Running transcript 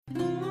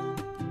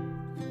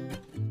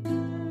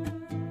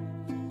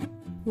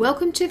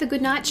Welcome to The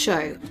Goodnight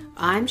Show.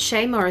 I'm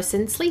Shay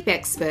Morrison, sleep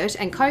expert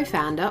and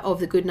co-founder of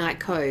The Goodnight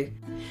Co.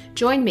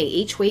 Join me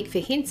each week for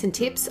hints and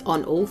tips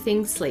on all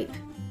things sleep.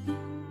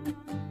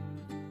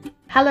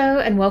 Hello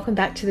and welcome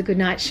back to The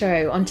Goodnight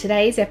Show. On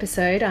today's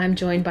episode, I'm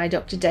joined by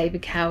Dr.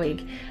 David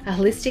Cowig, a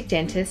holistic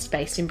dentist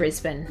based in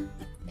Brisbane.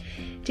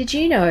 Did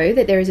you know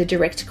that there is a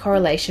direct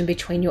correlation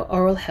between your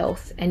oral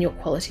health and your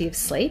quality of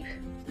sleep?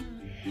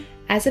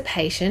 As a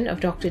patient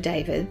of Dr.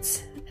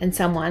 David's, and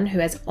someone who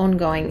has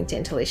ongoing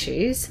dental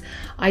issues,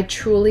 I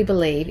truly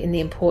believe in the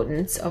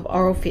importance of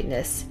oral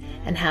fitness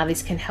and how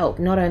this can help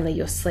not only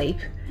your sleep,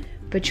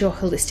 but your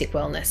holistic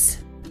wellness.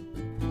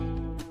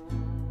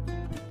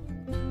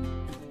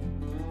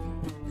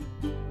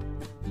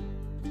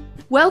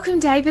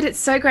 Welcome, David. It's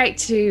so great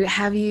to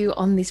have you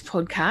on this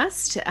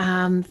podcast.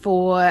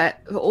 For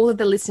all of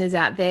the listeners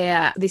out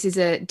there, this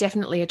is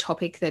definitely a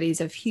topic that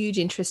is of huge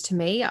interest to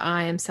me.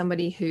 I am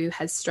somebody who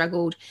has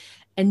struggled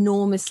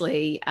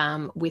enormously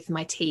with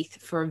my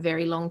teeth for a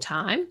very long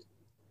time.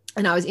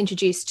 And I was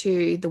introduced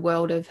to the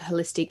world of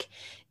holistic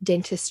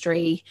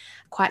dentistry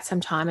quite some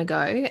time ago.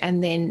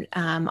 And then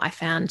I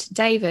found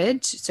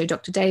David, so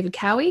Dr. David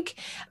Cowig,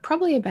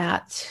 probably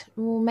about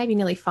maybe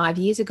nearly 5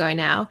 years ago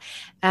now.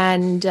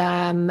 And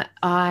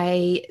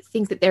I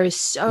think that there is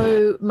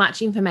so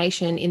much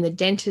information in the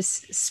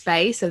dentist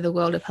space of the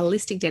world of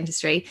holistic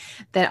dentistry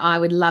that I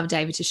would love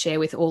David to share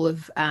with all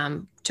of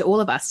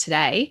us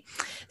today.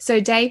 So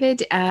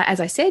David, as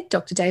I said,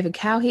 Dr. David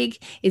Cowig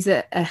is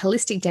a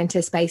holistic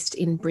dentist based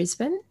in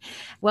Brisbane.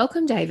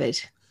 Welcome,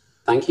 David.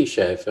 Thank you,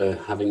 Shay, for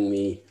having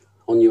me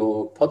on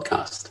your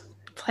podcast.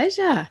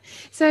 Pleasure.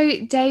 So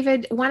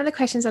David, one of the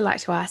questions I like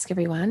to ask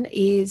everyone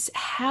is,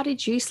 how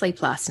did you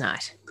sleep last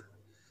night?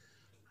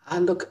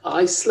 Look,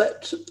 I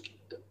slept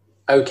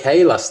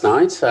okay last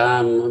night.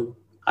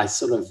 I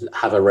sort of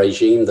have a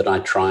regime that I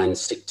try and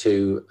stick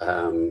to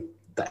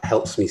that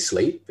helps me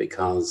sleep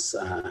because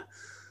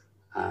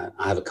I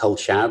have a cold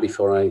shower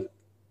before I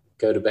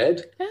go to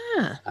bed.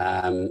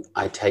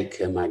 I take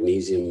a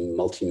magnesium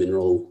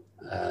multi-mineral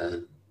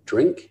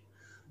drink,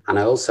 and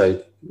I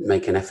also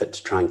make an effort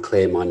to try and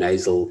clear my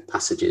nasal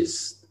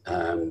passages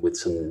with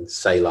some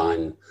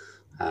saline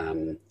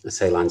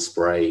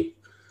spray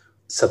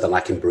so that I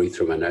can breathe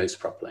through my nose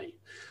properly.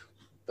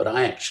 But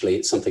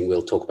it's something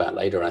we'll talk about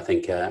later. I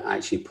think I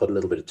actually put a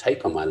little bit of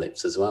tape on my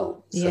lips as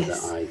well, so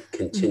that I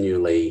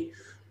continually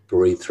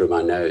breathe through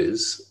my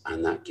nose,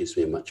 and that gives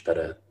me a much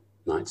better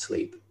night's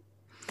sleep.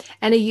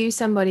 And are you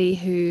somebody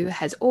who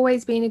has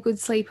always been a good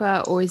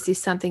sleeper, or is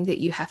this something that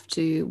you have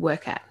to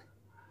work at?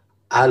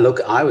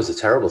 Look, I was a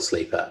terrible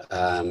sleeper.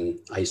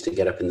 I used to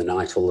get up in the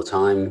night all the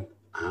time.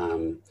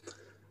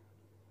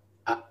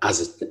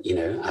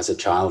 As a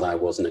child, I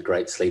wasn't a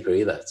great sleeper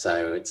either.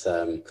 So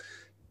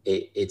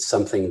it's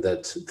something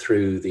that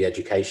through the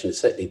education,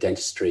 certainly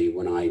dentistry,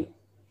 when I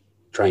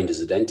trained as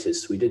a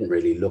dentist, we didn't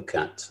really look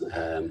at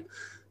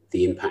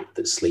the impact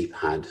that sleep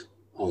had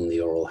on the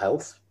oral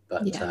health.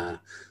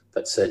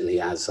 But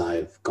certainly as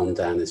I've gone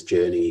down this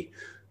journey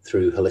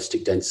through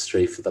holistic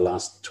dentistry for the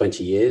last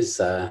 20 years,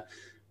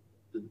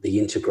 the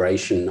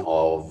integration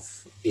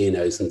of ear,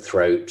 nose and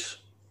throat,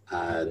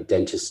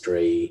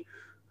 dentistry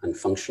and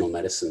functional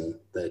medicine,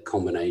 the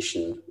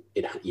combination,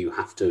 you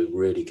have to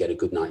really get a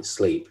good night's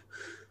sleep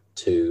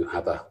to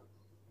have a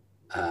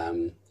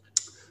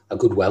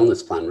good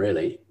wellness plan,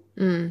 really.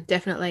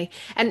 Definitely.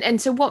 And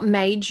so what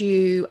made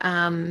you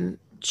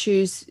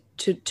choose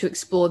to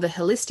explore the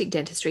holistic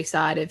dentistry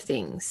side of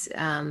things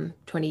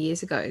 20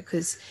 years ago?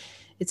 Because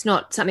it's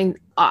not something,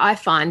 I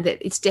find that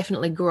it's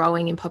definitely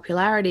growing in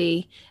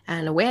popularity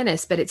and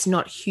awareness, but it's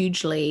not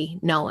hugely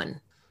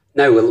known.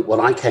 No,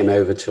 well, I came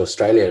over to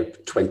Australia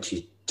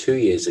 22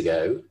 years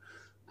ago,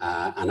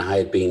 and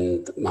I'd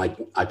been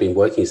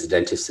working as a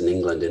dentist in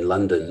England, in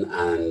London,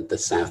 and the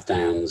South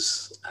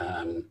Downs,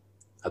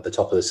 at the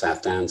top of the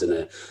South Downs in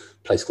a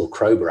place called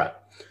Crowborough,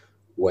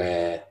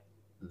 where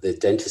the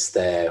dentist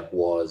there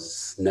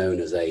was known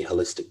as a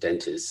holistic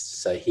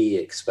dentist. So he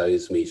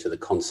exposed me to the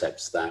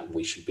concepts that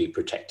we should be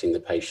protecting the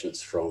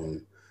patients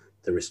from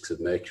the risks of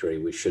mercury.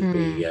 We should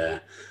be,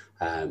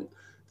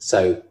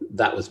 so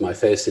that was my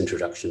first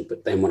introduction.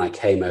 But then when I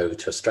came over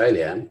to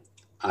Australia,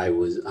 I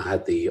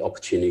had the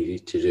opportunity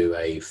to do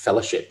a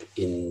fellowship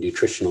in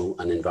nutritional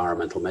and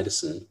environmental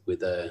medicine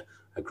with a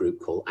group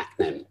called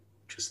ACNEM,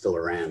 which is still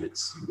around.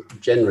 It's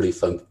generally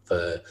for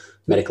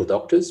medical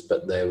doctors,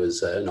 but there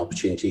was an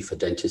opportunity for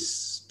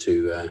dentists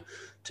to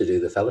do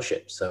the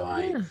fellowship. So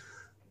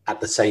at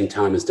the same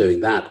time as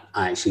doing that,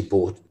 I actually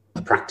bought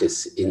a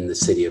practice in the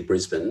city of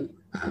Brisbane.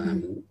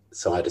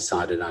 So I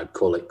decided I'd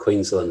call it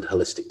Queensland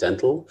Holistic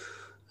Dental.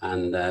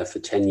 And for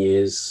 10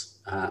 years,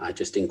 I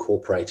just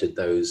incorporated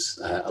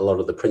a lot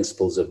of the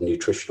principles of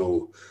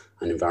nutritional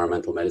and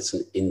environmental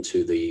medicine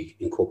into the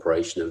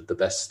incorporation of the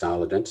best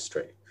style of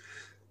dentistry.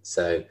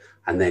 So,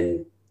 and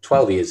then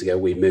 12 years ago,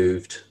 we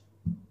moved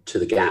to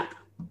the Gap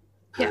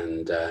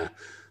and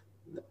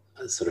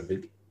sort of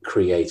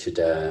created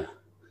a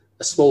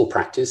small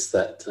practice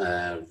that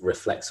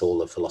reflects all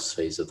the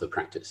philosophies of the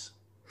practice.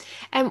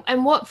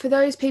 And what, for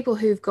those people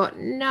who've got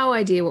no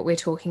idea what we're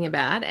talking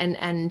about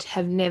and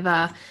have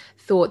never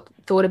thought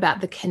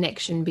about the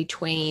connection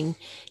between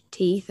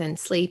teeth and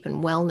sleep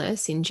and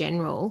wellness in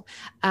general,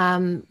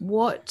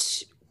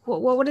 what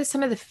are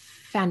some of the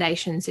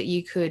foundations that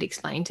you could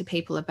explain to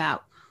people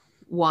about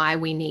why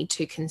we need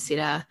to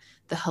consider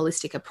the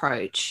holistic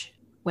approach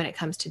when it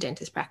comes to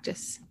dentist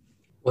practice?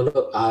 Well,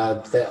 look,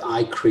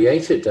 I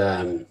created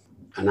an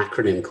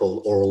acronym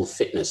called Oral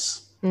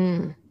Fitness,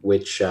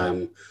 which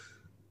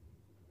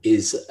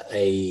is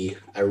a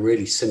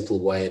really simple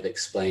way of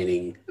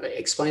explaining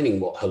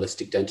what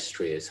holistic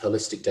dentistry is.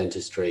 Holistic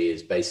dentistry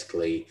is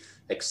basically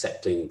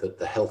accepting that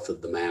the health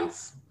of the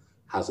mouth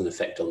has an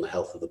effect on the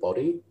health of the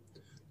body,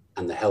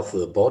 and the health of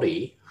the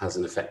body has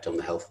an effect on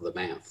the health of the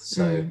mouth.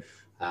 So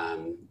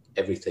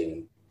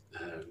everything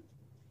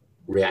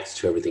reacts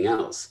to everything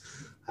else.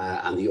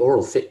 And the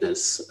Oral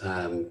Fitness,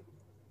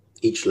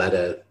 each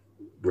letter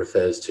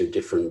refers to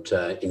different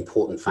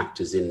important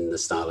factors in the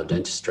style of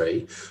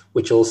dentistry,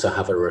 which also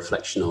have a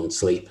reflection on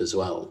sleep as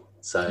well.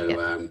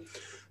 So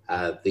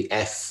the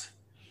F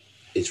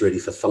is really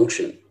for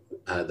function,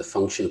 the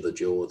function of the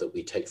jaw that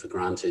we take for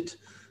granted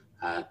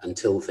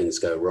until things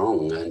go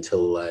wrong,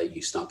 until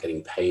you start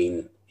getting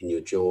pain in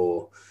your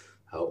jaw,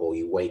 or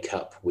you wake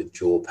up with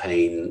jaw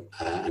pain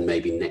and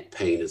maybe neck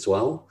pain as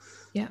well.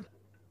 Yeah.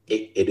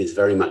 It is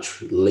very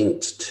much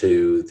linked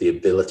to the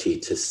ability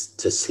to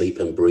sleep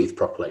and breathe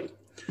properly.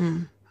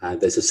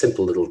 There's a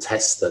simple little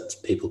test that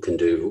people can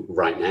do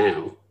right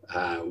now,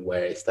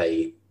 where if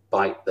they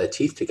bite their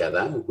teeth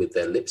together with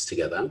their lips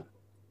together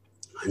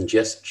and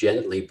just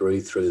gently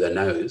breathe through their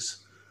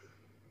nose,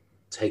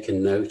 take a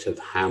note of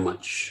how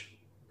much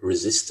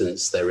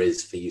resistance there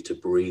is for you to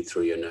breathe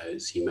through your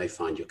nose. You may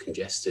find you're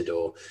congested,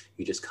 or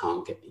you just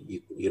can't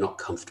you're not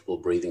comfortable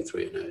breathing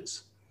through your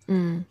nose.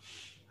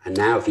 And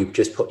now if you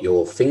just put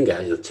your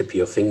finger, the tip of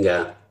your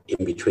finger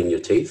in between your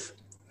teeth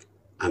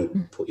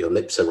and put your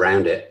lips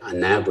around it and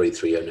now breathe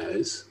through your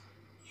nose,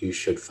 you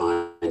should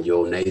find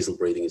your nasal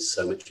breathing is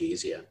so much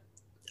easier.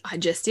 I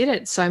just did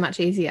it. So much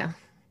easier.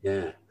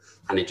 Yeah.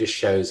 And it just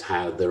shows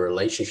how the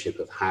relationship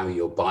of how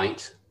your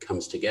bite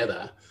comes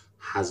together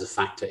has a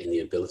factor in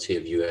the ability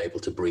of you able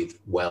to breathe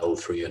well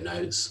through your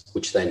nose,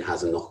 which then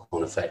has a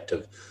knock-on effect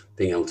of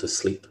being able to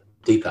sleep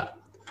deeper.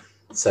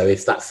 So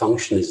if that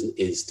function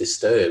is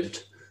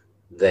disturbed,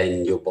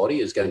 then your body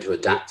is going to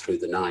adapt through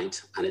the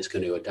night, and it's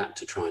going to adapt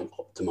to try and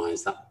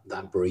optimize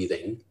that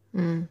breathing.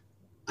 And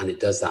it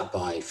does that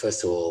by,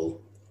 first of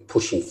all,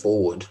 pushing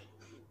forward,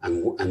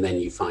 and then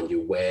you find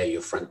you wear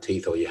your front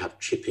teeth, or you have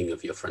chipping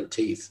of your front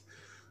teeth.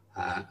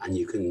 And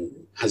you can,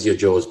 as your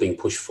jaw is being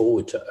pushed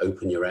forward to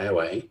open your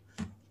airway,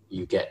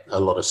 you get a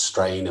lot of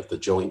strain of the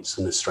joints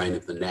and the strain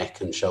of the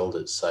neck and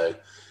shoulders. So,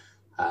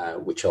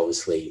 which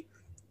obviously,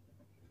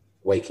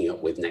 waking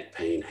up with neck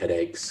pain,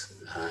 headaches,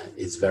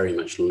 is very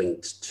much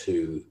linked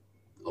to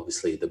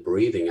obviously the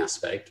breathing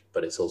aspect,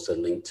 but it's also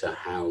linked to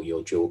how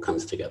your jaw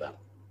comes together.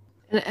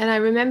 And I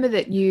remember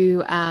that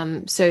you,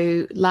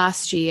 so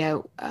last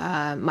year,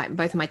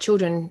 both of my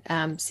children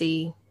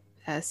see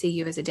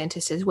you as a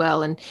dentist as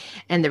well, and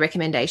the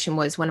recommendation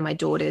was my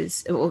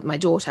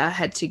daughter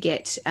had to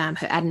get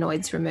her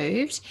adenoids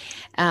removed,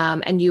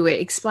 and you were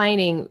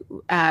explaining,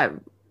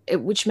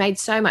 which made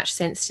so much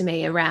sense to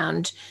me,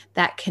 around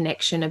that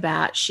connection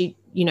about she,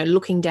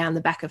 looking down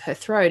the back of her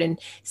throat and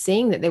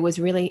seeing that there was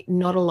really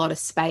not a lot of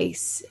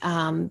space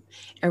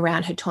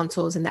around her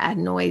tonsils and the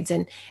adenoids,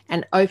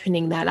 and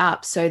opening that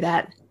up so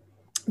that,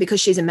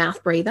 because she's a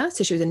mouth breather,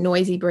 so she was a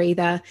noisy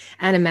breather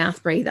and a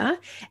mouth breather,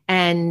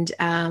 and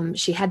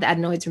she had the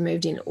adenoids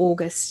removed in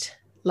August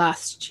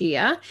last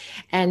year,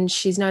 and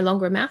she's no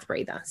longer a mouth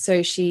breather.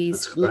 So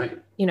she's,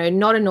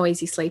 not a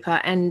noisy sleeper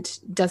and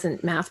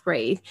doesn't mouth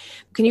breathe.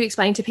 Can you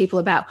explain to people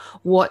about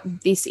what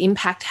this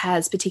impact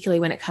has, particularly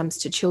when it comes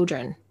to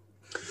children?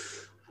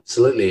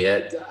 Absolutely.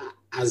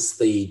 As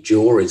the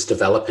jaw is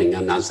developing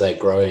and as they're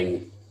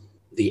growing,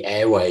 the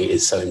airway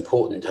is so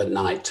important at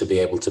night to be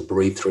able to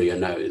breathe through your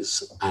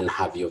nose and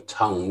have your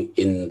tongue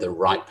in the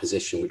right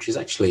position, which is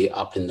actually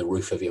up in the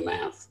roof of your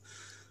mouth.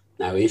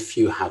 Now, if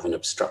you have an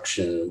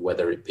obstruction,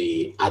 whether it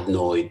be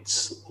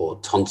adenoids or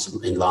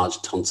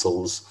enlarged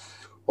tonsils,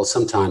 or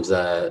sometimes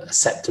a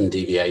septum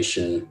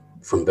deviation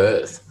from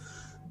birth,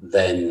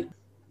 then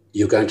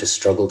you're going to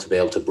struggle to be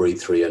able to breathe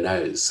through your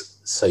nose.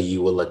 So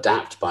you will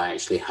adapt by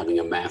actually having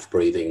a mouth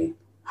breathing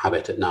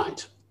habit at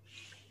night.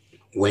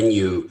 When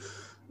you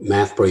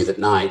mouth breathe at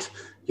night,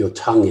 your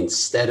tongue,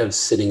 instead of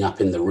sitting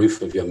up in the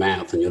roof of your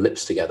mouth and your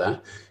lips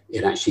together,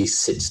 it actually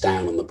sits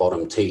down on the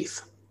bottom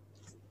teeth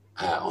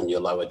on your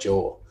lower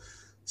jaw.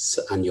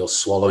 So, and your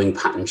swallowing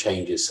pattern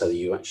changes so that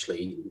you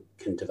actually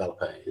can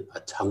develop a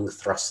tongue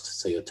thrust.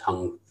 So your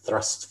tongue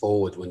thrusts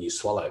forward when you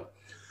swallow.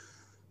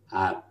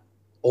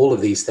 All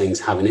of these things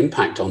have an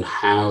impact on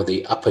how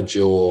the upper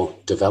jaw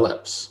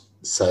develops.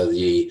 So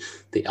the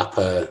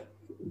upper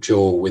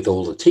jaw with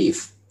all the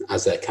teeth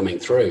as they're coming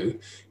through,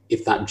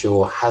 if that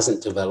jaw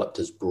hasn't developed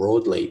as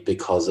broadly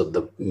because of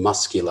the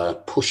muscular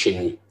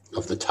pushing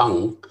of the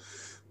tongue,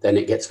 then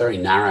it gets very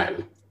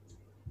narrow.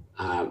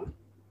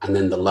 And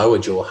then the lower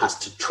jaw has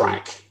to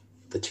track,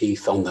 the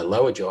teeth on the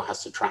lower jaw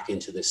has to track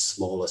into this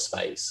smaller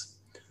space.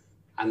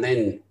 And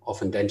then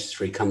often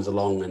dentistry comes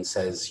along and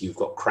says, you've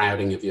got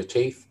crowding of your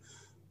teeth.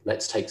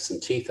 Let's take some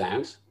teeth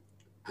out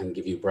and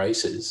give you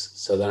braces.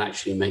 So that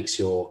actually makes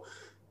your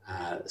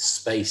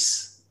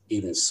space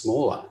even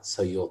smaller.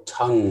 So your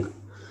tongue,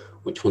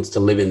 which wants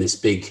to live in this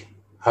big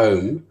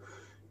home,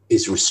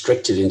 is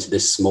restricted into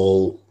this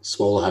small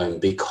home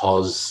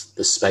because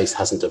the space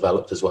hasn't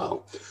developed as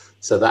well.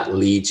 So that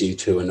leads you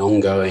to an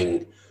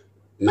ongoing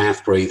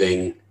mouth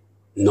breathing,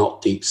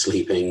 not deep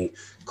sleeping,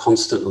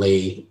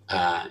 constantly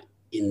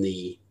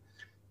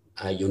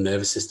your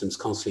nervous system's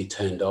constantly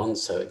turned on.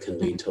 So it can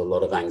lead to a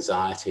lot of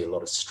anxiety, a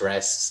lot of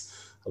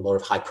stress, a lot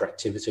of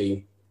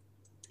hyperactivity,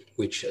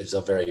 which is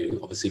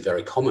obviously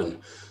very common.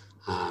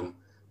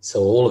 So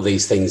all of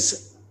these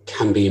things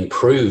can be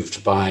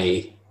improved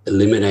by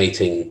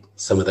eliminating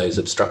some of those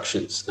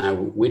obstructions. Now,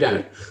 we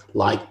don't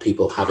like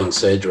people having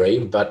surgery,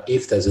 but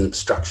if there's an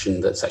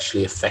obstruction that's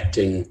actually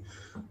affecting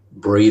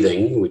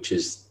breathing, which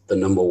is the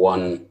number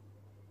one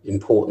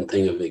important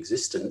thing of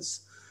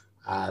existence,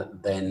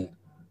 then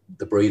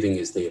the breathing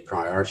is the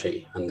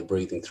priority, and the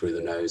breathing through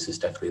the nose is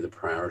definitely the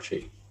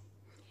priority.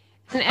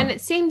 And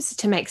it seems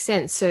to make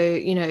sense. So,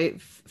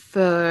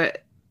 for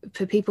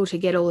people to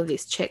get all of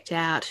this checked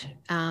out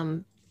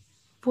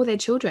for their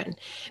children,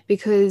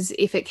 because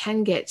if it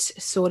can get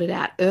sorted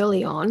out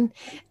early on,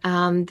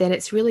 then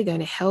it's really going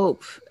to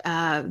help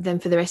them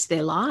for the rest of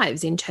their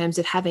lives in terms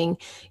of having,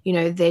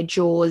 their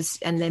jaws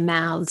and their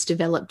mouths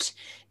developed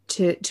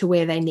to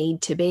where they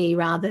need to be,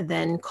 rather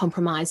than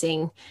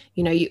compromising.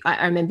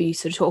 I remember you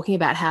sort of talking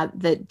about how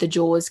the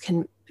jaws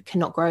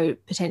cannot grow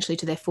potentially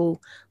to their full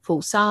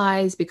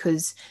size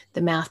because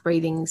the mouth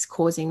breathing's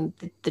causing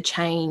the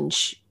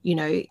change,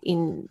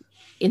 in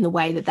the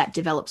way that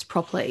develops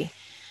properly.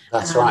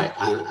 That's right.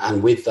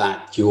 And with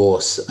that,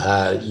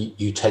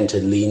 you tend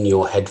to lean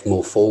your head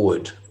more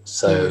forward.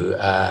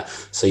 So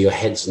so your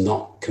head's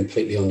not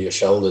completely on your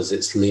shoulders,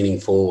 it's leaning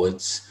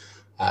forwards,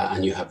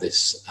 and you have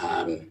this,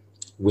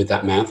 with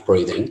that mouth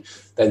breathing,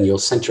 then your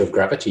center of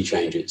gravity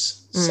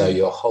changes. So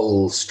your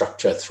whole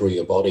structure through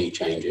your body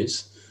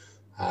changes.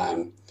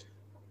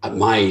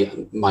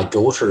 My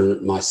daughter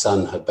and my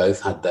son have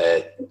both had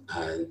their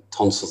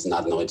tonsils and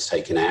adenoids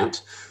taken out.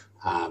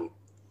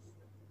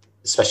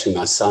 Especially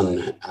my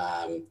son,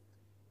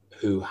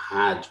 who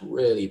had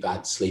really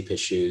bad sleep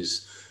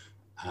issues,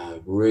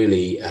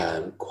 really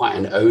quite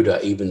an odor,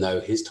 even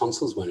though his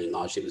tonsils weren't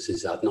enlarged. It was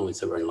his adenoids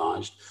that were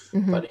enlarged.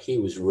 But he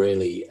was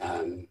really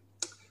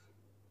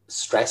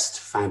stressed,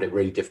 found it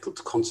really difficult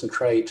to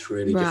concentrate,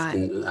 really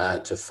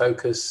difficult to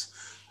focus.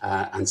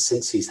 And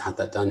since he's had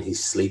that done,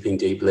 he's sleeping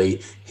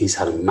deeply. He's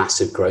had a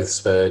massive growth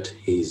spurt.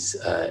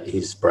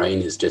 His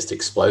brain is just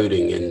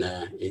exploding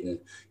in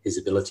his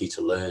ability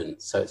to learn.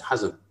 So it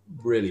has a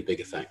really big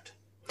effect.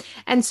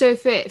 And so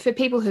for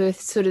people who are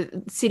sort of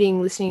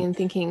sitting, listening and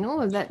thinking,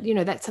 oh, that,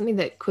 that's something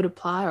that could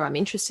apply, or I'm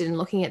interested in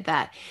looking at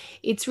that,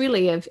 it's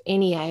really of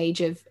any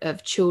age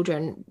of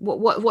children.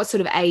 What sort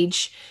of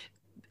age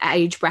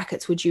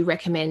brackets would you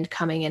recommend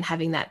coming and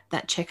having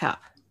that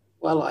checkup?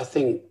 Well, I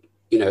think,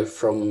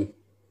 from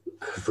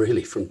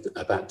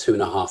about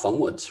 2.5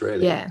 onwards,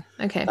 really. Yeah.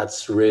 Okay.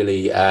 That's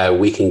really,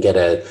 we can get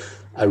a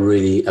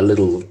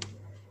little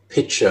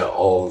picture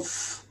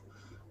of,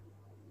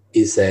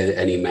 is there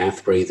any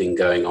mouth breathing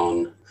going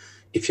on?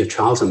 If your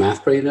child's a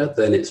mouth breather,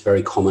 then it's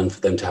very common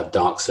for them to have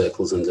dark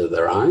circles under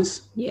their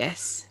eyes.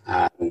 Yes.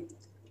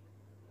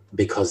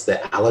 Because they're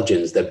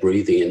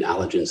breathing in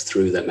allergens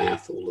through their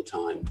mouth all the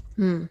time,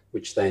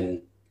 which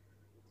then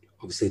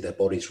obviously their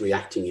body's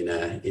reacting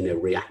in a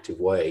reactive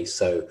way.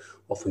 So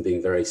often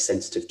being very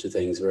sensitive to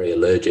things, very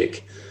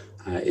allergic,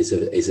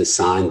 is a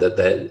sign that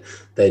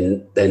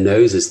their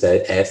nose is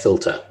their air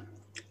filter.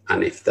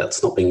 And if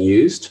that's not being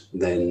used,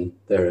 then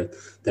their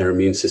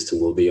immune system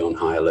will be on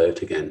high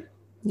alert again.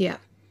 Yeah.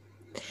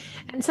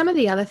 And some of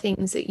the other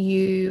things that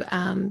you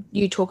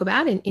talk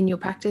about in your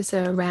practice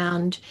are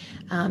around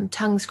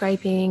tongue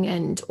scraping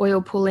and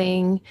oil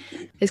pulling.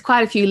 There's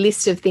quite a few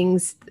lists of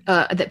things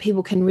that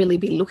people can really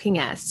be looking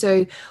at.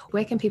 So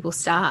where can people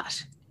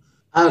start?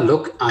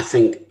 Look, I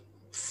think,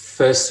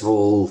 first of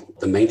all,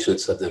 the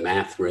maintenance of the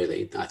mouth,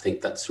 really. I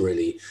think that's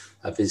really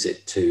a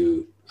visit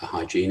to a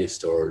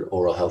hygienist or an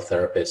oral health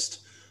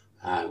therapist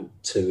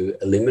to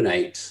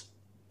eliminate,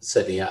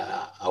 certainly,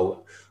 are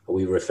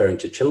we referring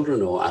to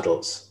children or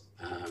adults?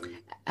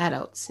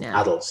 Adults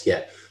now. Adults,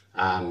 yeah.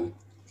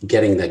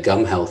 Getting their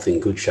gum health in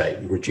good shape.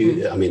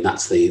 I mean,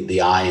 that's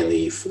the eye in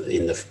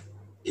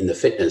the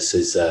fitness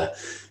is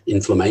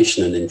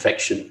inflammation and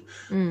infection.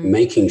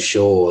 Making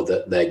sure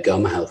that their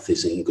gum health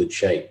is in good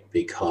shape,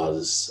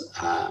 because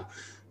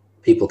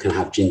people can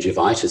have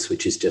gingivitis,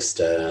 which is just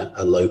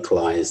a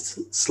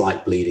localized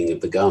slight bleeding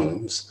of the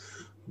gums.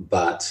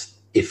 But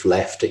if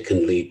left, it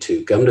can lead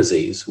to gum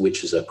disease,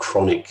 which is a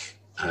chronic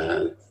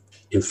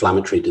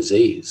inflammatory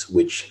disease,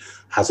 which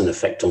has an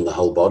effect on the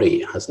whole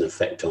body, has an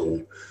effect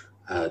on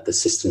the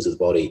systems of the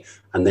body,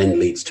 and then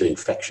leads to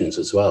infections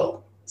as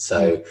well.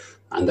 So,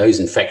 and those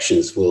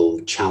infections will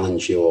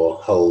challenge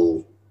your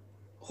whole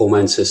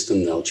hormone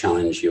system. They'll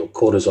challenge your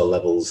cortisol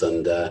levels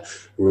and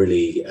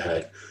really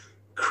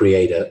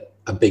create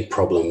a big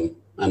problem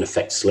and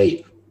affect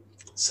sleep.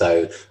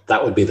 So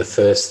that would be the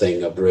first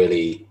thing of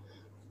really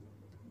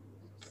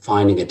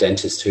finding a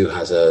dentist who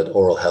has an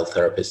oral health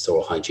therapist or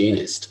a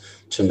hygienist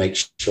to make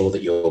sure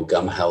that your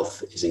gum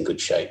health is in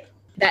good shape.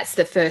 That's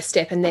the first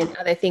step. And then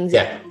are there things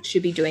that you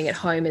should be doing at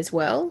home as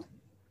well?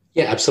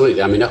 Yeah,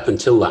 absolutely. I mean, up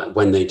until that,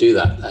 when they do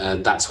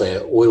that, that's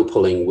where oil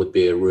pulling would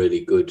be a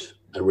really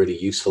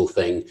useful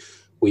thing.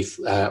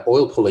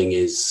 Oil pulling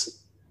is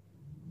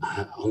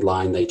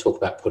online. They talk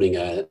about putting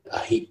a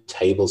heaped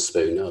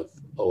tablespoon of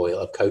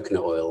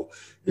coconut oil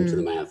into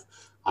the mouth.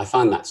 I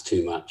find that's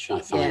too much.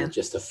 I find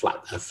just a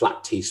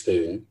flat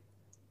teaspoon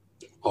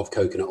of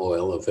coconut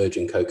oil, of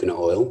virgin coconut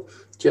oil,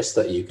 just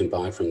that you can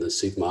buy from the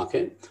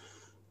supermarket,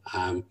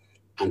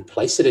 and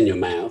place it in your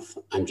mouth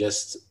and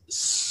just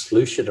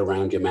sloosh it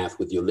around your mouth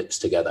with your lips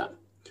together.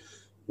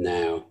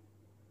 Now,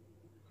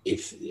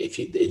 if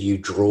you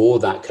draw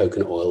that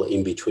coconut oil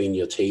in between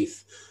your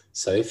teeth,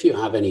 so if you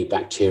have any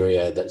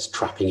bacteria that's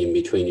trapping in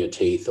between your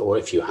teeth, or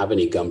if you have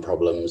any gum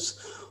problems,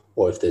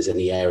 or if there's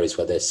any areas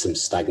where there's some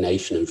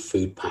stagnation and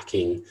food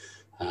packing,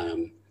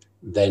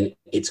 then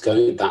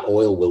that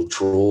oil will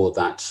draw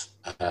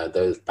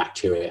those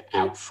bacteria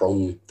out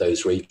from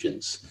those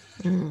regions.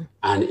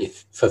 And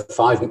if for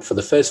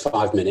the first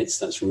 5 minutes,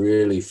 that's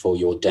really for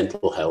your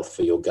dental health,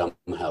 for your gum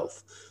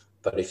health.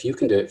 But if you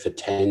can do it for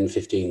 10,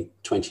 15,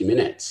 20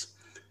 minutes,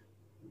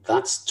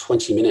 that's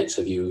 20 minutes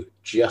of you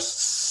just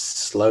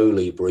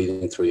slowly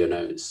breathing through your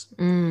nose.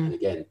 And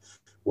again,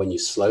 when you're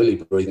slowly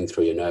breathing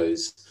through your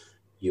nose,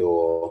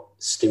 you're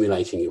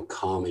stimulating, you're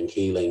calming,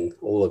 healing,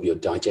 all of your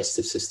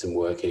digestive system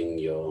working,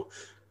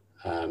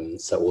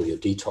 so all your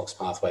detox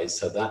pathways.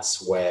 So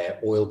that's where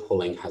oil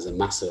pulling has a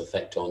massive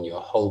effect on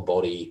your whole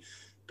body,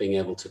 being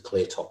able to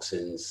clear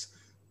toxins.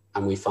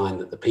 And we find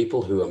that the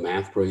people who are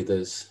mouth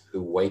breathers,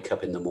 who wake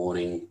up in the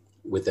morning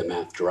with their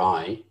mouth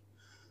dry,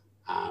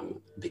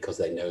 because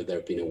they know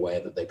they've been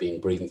aware that they've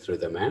been breathing through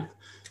their mouth,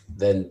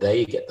 then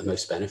they get the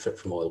most benefit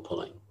from oil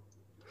pulling.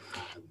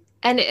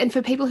 And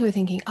for people who are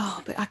thinking,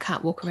 oh, but I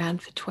can't walk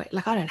around for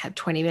I don't have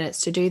 20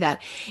 minutes to do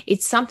that.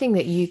 It's something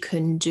that you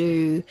can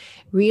do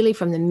really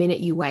from the minute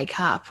you wake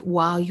up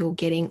while you're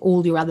getting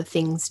all your other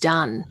things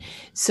done.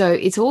 So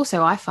it's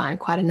also, I find,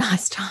 quite a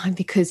nice time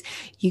because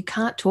you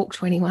can't talk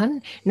to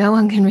anyone. No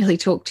one can really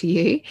talk to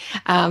you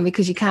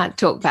because you can't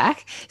talk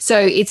back. So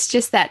it's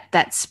just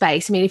that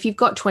space. I mean, if you've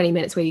got 20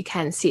 minutes where you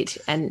can sit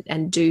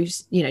and do,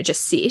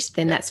 just sit,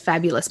 then that's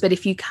fabulous. But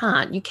if you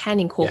can't, you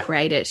can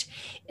incorporate it.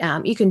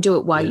 You can do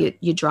it while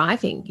you're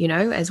driving,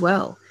 as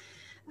well.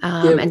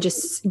 But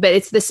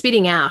it's the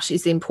spitting out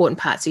is the important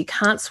part. So you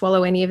can't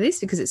swallow any of this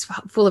because it's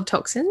full of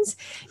toxins.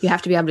 You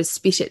have to be able to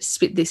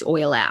spit this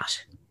oil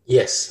out.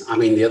 Yes. I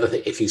mean, the other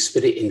thing, if you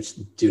spit it in,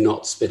 do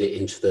not spit it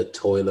into the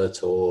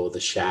toilet or the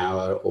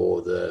shower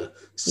or the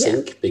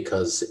sink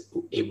because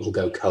it will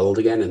go cold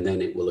again and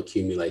then it will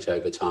accumulate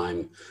over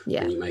time.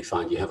 And you may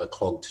find you have a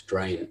clogged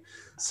drain.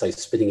 So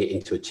spitting it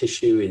into a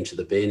tissue, into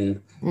the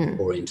bin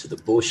or into the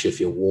bush if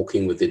you're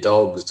walking with the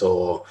dogs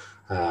or,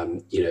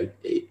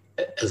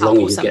 as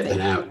long as you get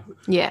that out.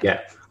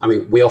 Yeah. I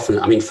mean, we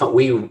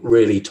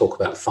really talk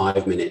about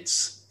 5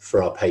 minutes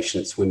for our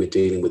patients when we're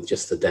dealing with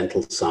just the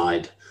dental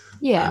side.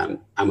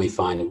 And we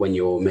find when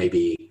you're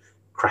maybe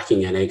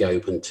cracking an egg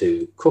open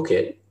to cook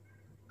it,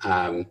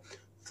 from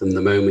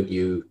the moment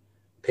you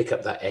pick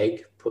up that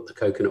egg, put the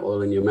coconut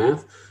oil in your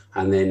mouth,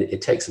 and then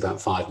it takes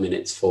about 5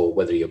 minutes for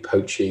whether you're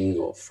poaching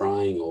or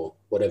frying or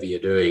whatever you're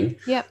doing.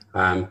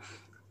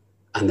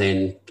 And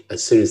then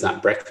as soon as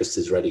that breakfast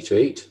is ready to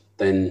eat,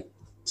 then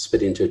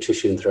spit into a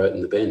tissue and throw it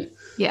in the bin.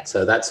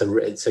 So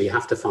so you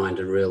have to find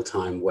a real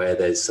time where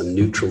there's some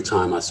neutral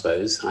time, I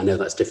suppose. I know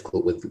that's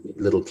difficult with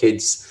little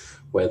kids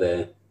where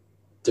they're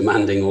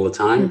demanding all the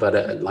time,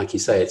 but like you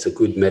say, it's a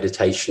good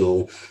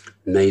meditational,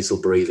 nasal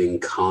breathing,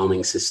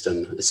 calming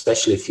system,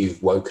 especially if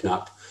you've woken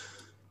up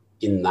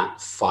in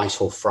that fight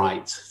or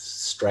fright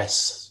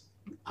stress.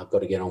 I've got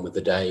to get on with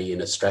the day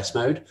in a stress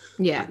mode.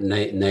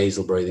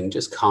 Nasal breathing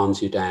just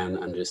calms you down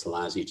and just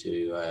allows you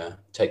to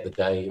take the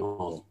day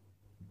on.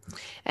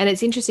 And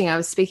it's interesting, I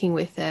was speaking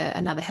with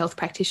another health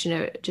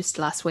practitioner just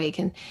last week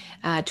and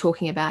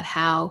talking about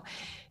how,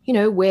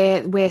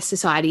 where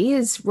society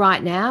is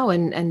right now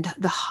and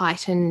the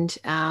heightened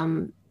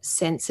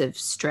sense of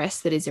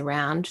stress that is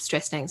around,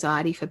 stress and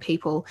anxiety for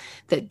people,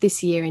 that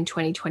this year in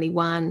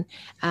 2021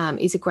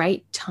 is a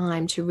great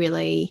time to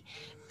really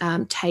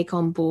take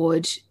on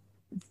board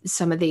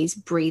some of these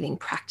breathing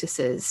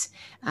practices.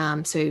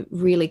 So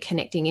really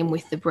connecting in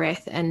with the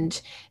breath and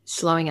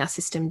slowing our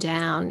system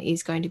down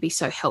is going to be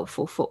so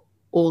helpful for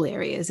all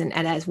areas. And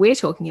as we're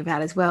talking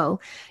about as well,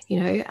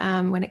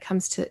 when it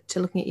comes to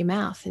looking at your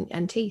mouth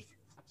and teeth.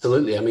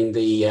 Absolutely. I mean,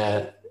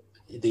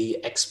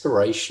 the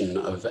expiration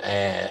of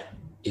air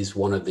is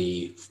one of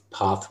the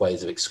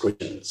pathways of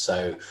excretion.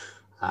 So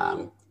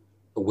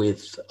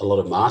with a lot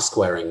of mask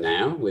wearing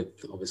now,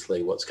 with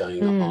obviously what's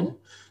going on,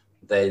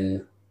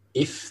 then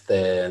if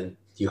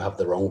you have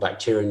the wrong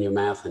bacteria in your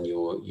mouth and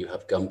you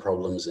have gum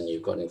problems and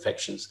you've got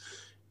infections,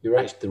 you're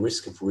actually, the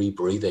risk of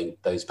rebreathing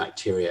those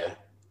bacteria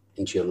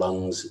into your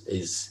lungs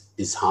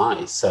is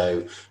high.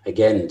 So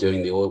again,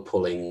 doing the oil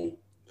pulling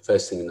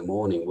first thing in the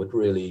morning would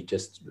really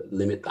just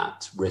limit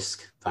that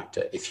risk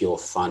factor if you're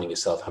finding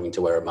yourself having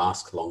to wear a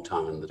mask a long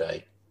time in the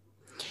day.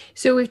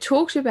 So we've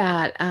talked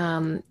about,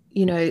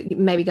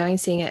 maybe going and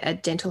seeing a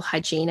dental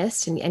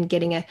hygienist and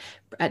getting a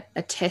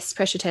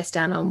pressure test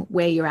done on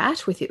where you're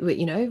at with it,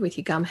 with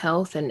your gum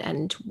health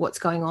and what's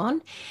going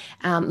on.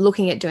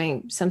 Looking at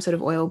doing some sort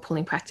of oil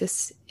pulling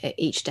practice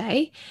each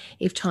day,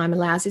 if time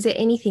allows. Is there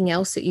anything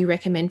else that you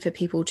recommend for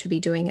people to be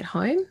doing at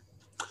home?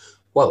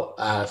 Well,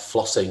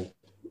 flossing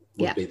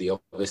would be the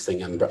obvious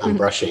thing, and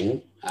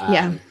brushing.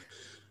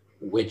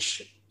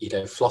 Which,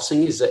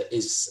 flossing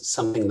is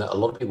something that a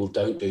lot of people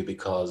don't do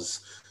because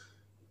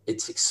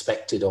it's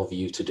expected of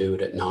you to do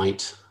it at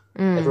night.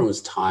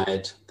 Everyone's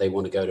tired. They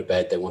want to go to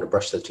bed. They want to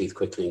brush their teeth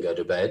quickly and go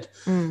to bed.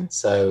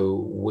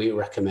 So we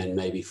recommend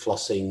maybe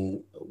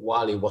flossing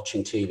while you're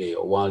watching TV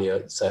or while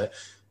you're... So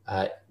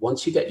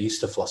once you get used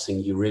to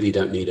flossing, you really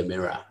don't need a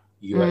mirror.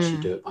 You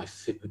actually do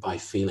it by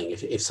feeling.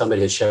 If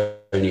somebody has shown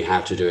you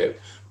how to do it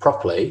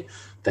properly,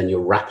 then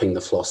you're wrapping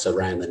the floss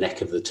around the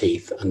neck of the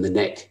teeth, and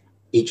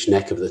each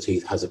neck of the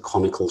teeth has a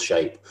conical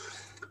shape.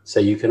 So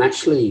you can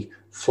actually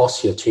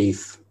floss your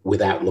teeth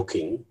without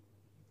looking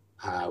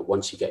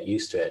once you get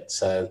used to it.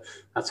 So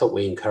that's what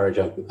we encourage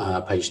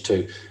on page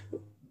 2.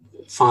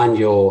 Find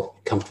your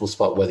comfortable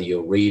spot, whether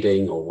you're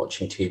reading or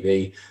watching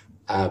TV,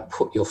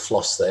 put your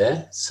floss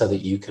there so that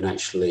you can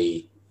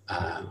actually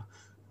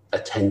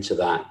attend to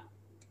that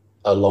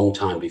a long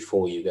time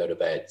before you go to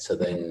bed. So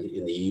then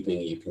in the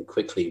evening, you can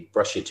quickly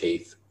brush your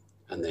teeth,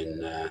 and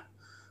then,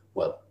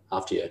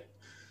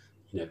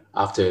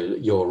 after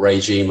your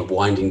regime of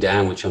winding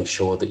down, which I'm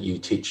sure that you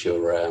teach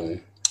your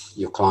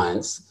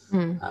clients,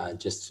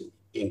 just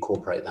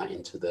incorporate that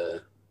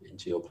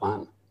into your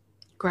plan.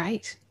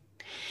 Great.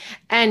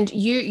 And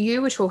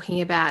you were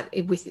talking about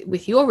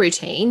with your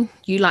routine,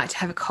 you like to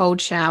have a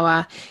cold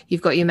shower.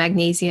 You've got your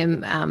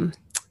magnesium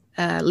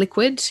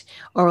liquid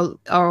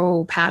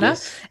oral powder,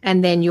 yes,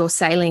 and then your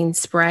saline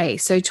spray.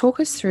 So talk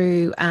us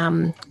through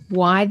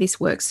why this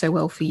works so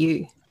well for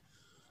you.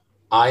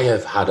 I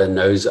have had a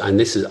nose, and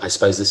I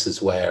suppose this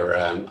is where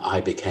I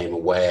became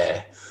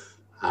aware.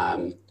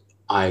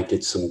 I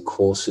did some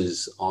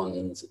courses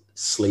on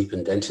sleep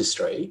and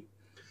dentistry,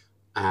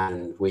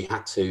 and we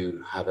had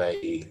to have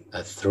a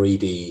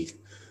 3D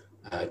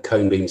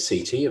cone beam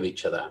CT of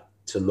each other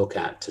to look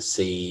at, to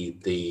see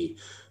the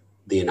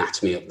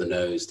anatomy of the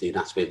nose, the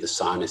anatomy of the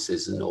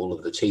sinuses and all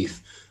of the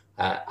teeth.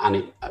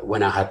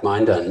 When I had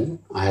mine done,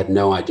 I had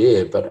no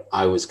idea, but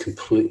I was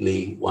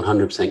completely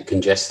 100%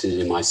 congested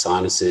in my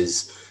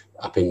sinuses,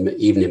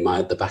 even in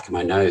the back of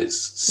my nose.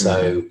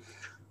 So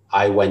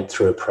I went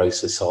through a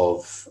process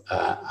of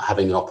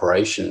having an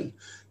operation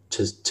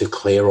to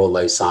clear all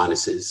those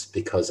sinuses,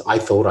 because I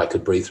thought I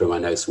could breathe through my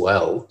nose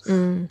well.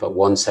 But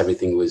once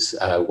everything was,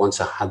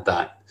 once I had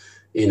that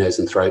ear, nose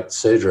and throat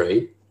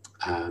surgery,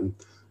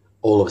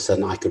 all of a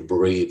sudden I could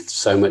breathe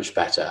so much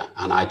better.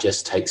 And I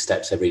just take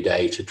steps every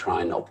day to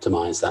try and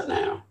optimize that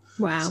now.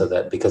 Wow. So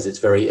that, because it's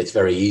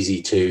very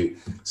easy to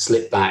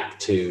slip back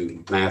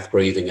to mouth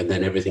breathing and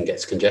then everything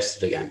gets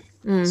congested again.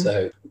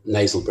 So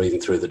nasal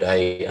breathing through the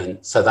day. And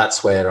so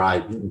that's where I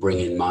bring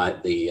in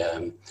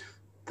the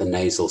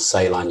nasal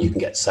saline. You can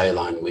get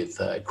saline with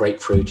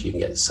grapefruit. You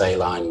can get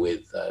saline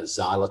with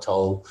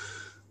xylitol.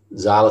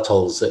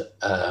 Xylitol's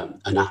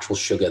a natural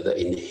sugar that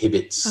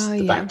inhibits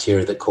the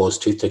bacteria that cause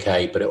tooth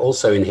decay, but it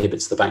also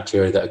inhibits the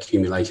bacteria that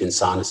accumulate in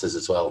sinuses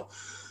as well.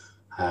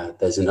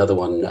 There's another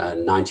one,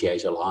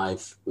 98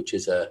 Alive, which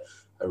is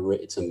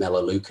it's a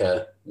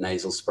Melaleuca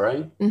nasal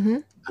spray.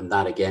 And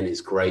that again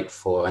is great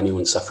for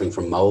anyone suffering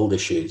from mold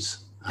issues.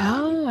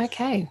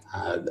 Okay.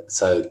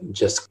 So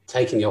just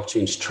taking the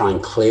opportunity to try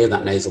and clear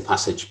that nasal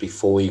passage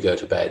before you go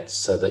to bed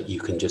so that you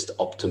can just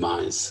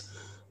optimize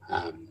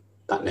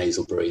that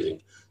nasal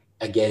breathing.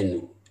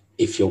 Again,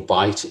 if your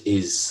bite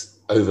is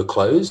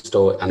overclosed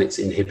and it's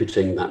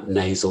inhibiting that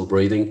nasal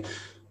breathing,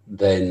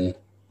 then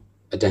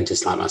a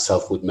dentist like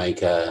myself would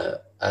make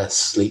a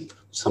sleep,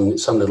 some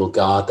little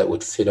guard that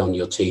would fit on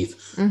your teeth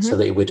so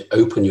that it would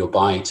open your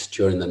bite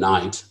during the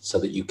night so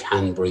that you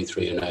can breathe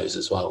through your nose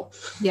as well.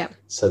 Yeah.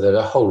 So there are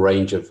a whole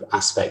range of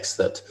aspects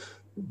that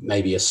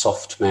maybe a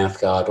soft mouth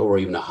guard or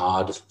even a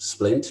hard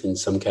splint in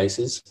some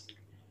cases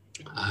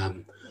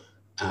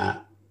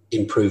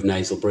improve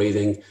nasal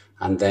breathing.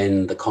 And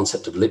then the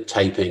concept of lip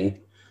taping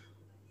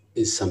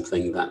is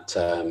something that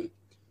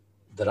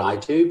I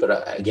do.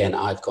 But again,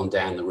 I've gone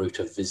down the route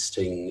of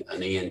visiting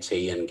an ENT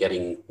and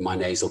getting my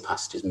nasal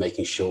passages,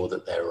 making sure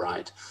that they're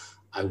right.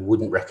 I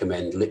wouldn't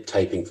recommend lip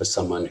taping for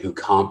someone who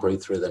can't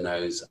breathe through the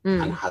nose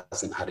and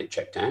hasn't had it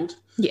checked out.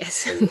 Yes,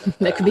 so,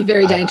 that could be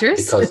very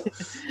dangerous.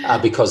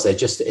 Because it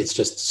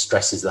just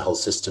stresses the whole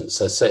system.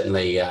 So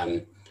certainly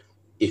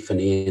if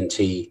an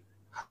ENT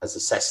has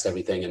assessed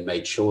everything and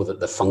made sure that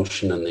the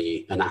function and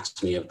the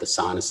anatomy of the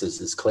sinuses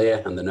is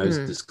clear and the nose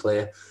is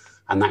clear.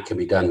 And that can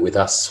be done with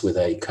us with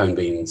a cone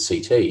beam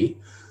CT.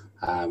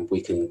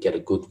 We can get a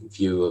good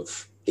view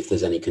of if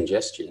there's any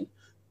congestion.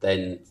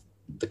 Then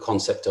the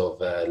concept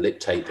of lip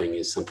taping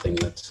is something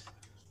that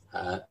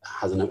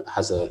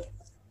has a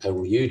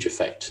huge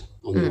effect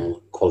on your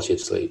quality of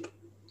sleep.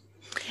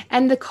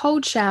 And the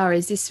cold shower,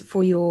 is this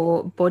for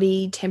your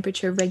body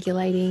temperature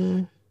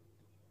regulating?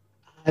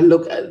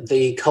 Look,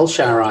 the cold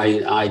shower,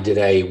 I did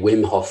a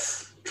Wim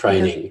Hof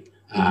training,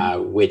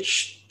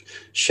 which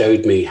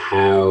showed me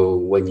how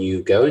when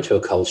you go into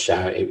a cold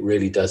shower, it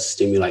really does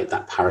stimulate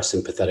that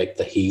parasympathetic,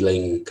 the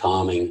healing,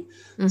 calming.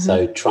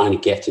 So trying to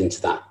get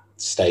into that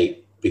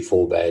state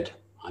before bed,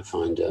 I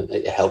find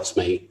it helps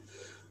me.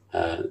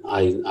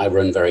 I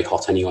run very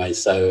hot anyway,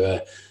 so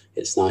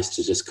it's nice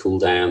to just cool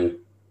down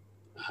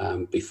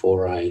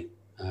before I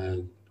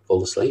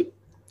fall asleep.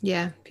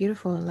 Yeah,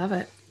 beautiful. I love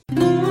it.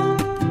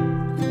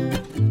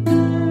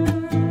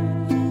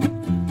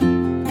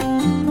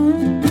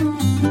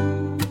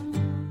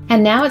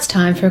 And now it's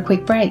time for a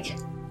quick break.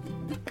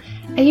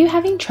 Are you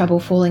having trouble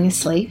falling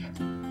asleep?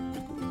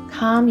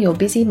 Calm your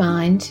busy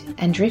mind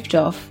and drift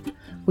off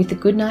with the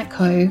Goodnight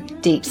Co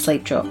Deep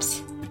Sleep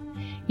Drops.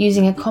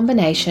 Using a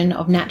combination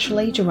of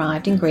naturally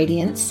derived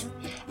ingredients,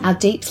 our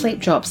Deep Sleep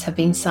Drops have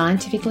been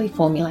scientifically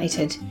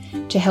formulated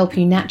to help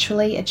you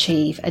naturally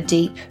achieve a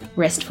deep,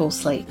 restful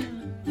sleep.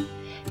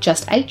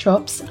 Just 8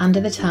 drops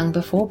under the tongue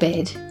before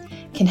bed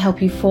can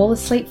help you fall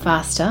asleep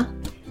faster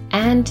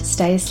and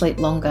stay asleep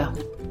longer.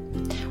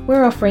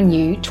 We're offering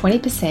you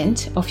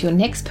 20% off your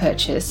next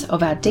purchase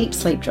of our Deep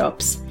Sleep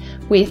Drops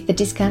with the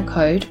discount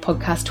code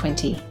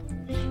podcast20.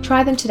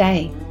 Try them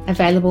today,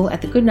 available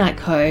at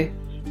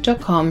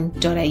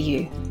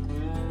thegoodnightco.com.au.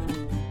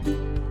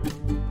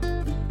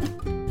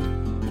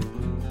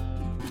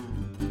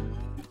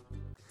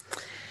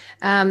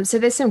 So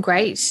there's some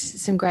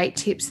great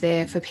tips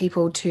there for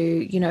people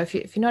to, if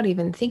you're not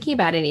even thinking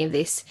about any of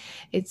this,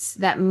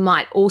 that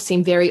might all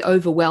seem very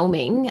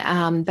overwhelming,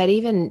 but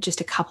even just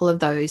a couple of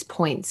those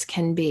points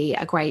can be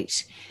a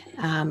great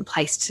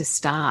place to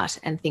start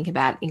and think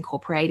about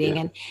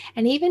incorporating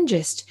and even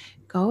just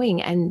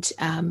going and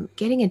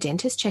getting a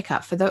dentist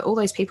checkup for all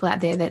those people out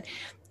there that,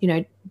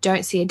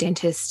 don't see a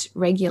dentist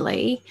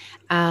regularly.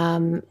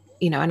 And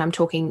I'm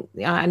talking,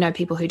 I know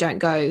people who don't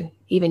go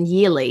even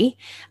yearly.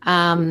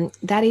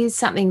 That is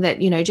something that,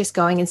 just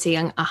going and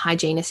seeing a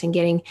hygienist and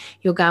getting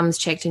your gums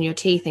checked and your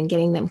teeth and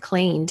getting them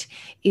cleaned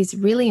is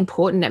really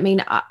important. I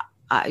mean,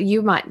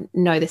 you might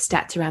know the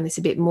stats around this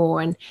a bit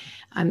more, and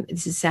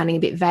this is sounding a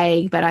bit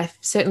vague, but I've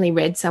certainly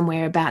read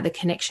somewhere about the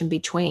connection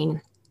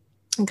between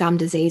gum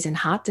disease and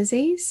heart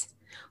disease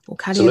or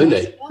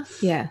cardiovascular.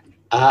 Absolutely. Yeah.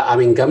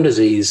 Gum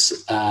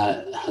disease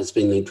has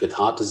been linked with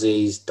heart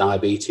disease,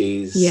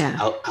 diabetes,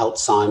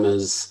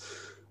 Alzheimer's,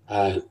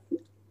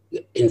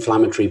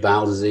 inflammatory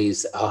bowel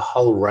disease, a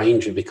whole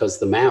range because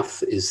the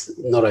mouth is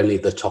not only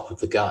the top of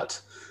the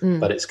gut,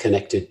 but it's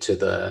connected to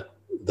the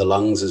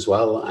lungs as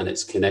well, and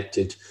it's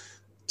connected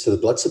to the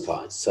blood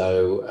supply.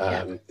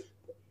 So,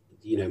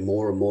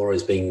 more and more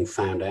is being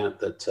found out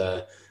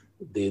that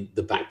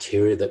the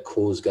bacteria that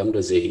cause gum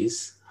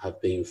disease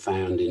have been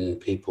found in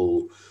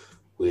people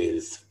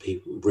with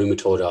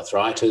rheumatoid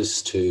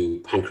arthritis to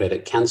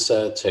pancreatic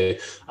cancer to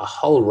a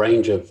whole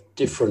range of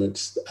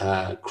different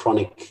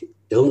chronic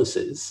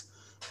illnesses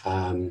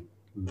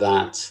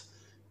that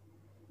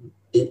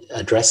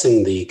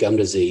addressing the gum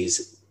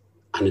disease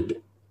and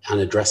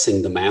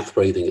addressing the mouth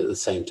breathing at the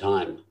same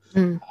time,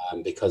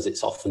 because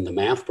it's often the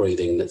mouth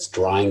breathing that's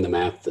drying the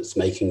mouth, that's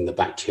making the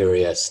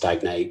bacteria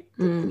stagnate,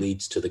 that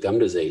leads to the gum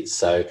disease.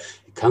 So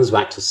it comes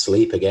back to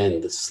sleep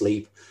again, the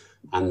sleep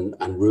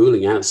and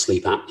ruling out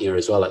sleep apnea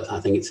as well. I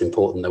think it's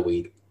important that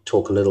we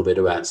talk a little bit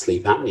about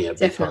sleep apnea.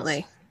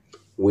 Definitely.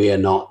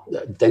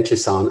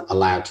 Dentists aren't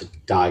allowed to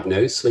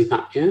diagnose sleep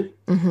apnea,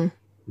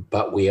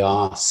 but we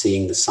are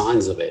seeing the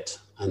signs of it.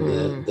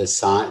 And the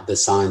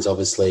signs,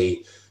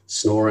 obviously,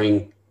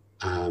 snoring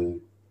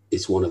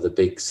is one of the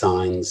big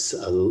signs.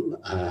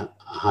 A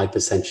high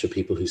percentage of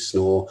people who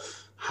snore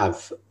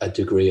have a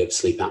degree of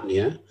sleep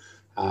apnea,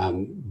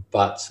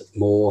 but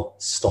more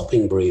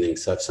stopping breathing.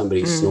 So if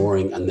somebody's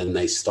snoring and then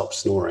they stop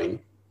snoring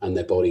and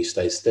their body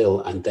stays still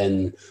and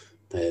then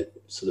their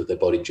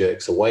body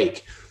jerks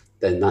awake,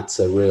 then that's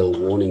a real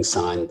warning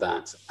sign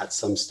that at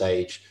some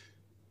stage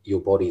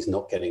your body's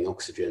not getting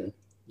oxygen.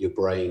 Your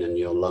brain and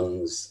your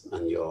lungs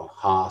and your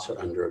heart are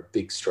under a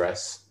big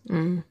stress.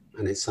 And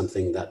it's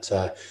something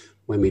that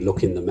when we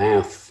look in the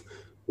mouth,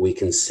 we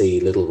can see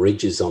little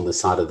ridges on the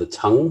side of the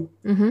tongue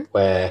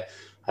where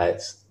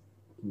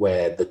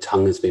the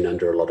tongue has been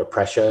under a lot of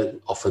pressure,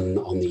 often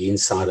on the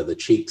inside of the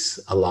cheeks,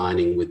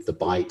 aligning with the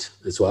bite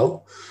as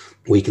well.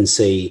 We can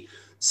see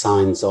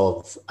signs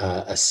of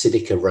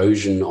acidic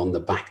erosion on the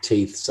back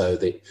teeth, so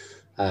the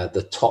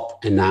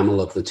top enamel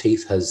of the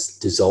teeth has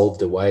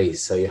dissolved away.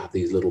 So you have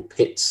these little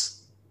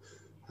pits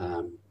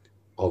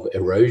of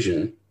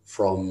erosion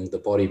from the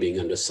body being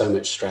under so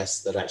much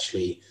stress that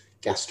actually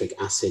gastric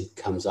acid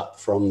comes up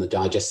from the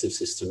digestive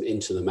system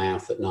into the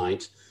mouth at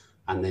night.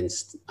 And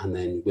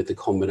then with the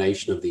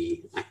combination of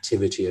the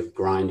activity of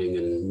grinding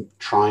and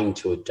trying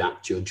to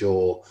adapt your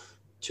jaw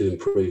to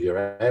improve your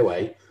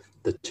airway,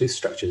 the tooth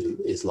structure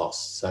is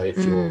lost. So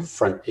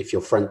if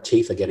your front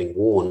teeth are getting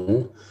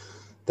worn,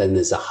 then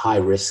there's a high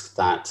risk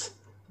that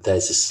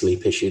there's a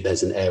sleep issue,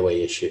 there's an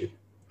airway issue.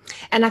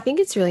 And I think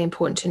it's really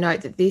important to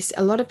note that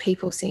a lot of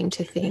people seem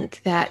to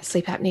think that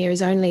sleep apnea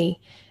is only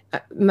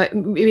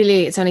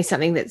really, it's only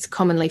something that's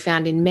commonly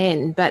found in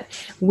men, but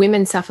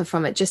women suffer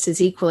from it just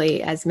as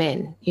equally as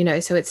men,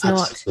 so it's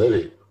not.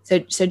 Absolutely.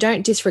 So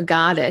don't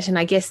disregard it. And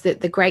I guess that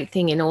the great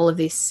thing in all of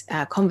this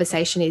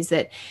conversation is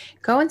that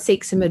go and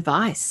seek some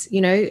advice,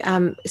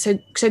 so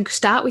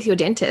start with your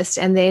dentist,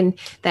 and then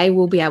they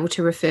will be able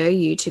to refer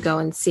you to go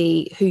and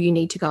see who you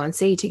need to go and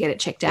see to get it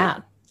checked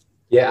out.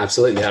 Yeah,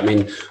 absolutely. I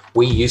mean,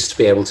 we used to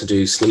be able to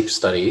do sleep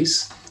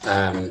studies,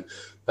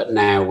 but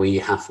now we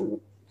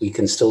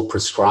can still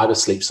prescribe a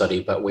sleep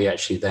study, but we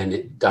actually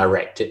then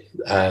direct it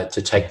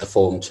to take the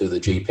form to the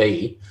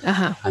GP,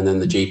 and then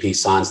the GP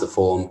signs the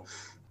form.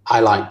 I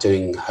like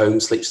doing home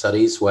sleep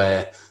studies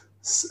where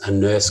a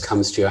nurse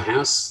comes to your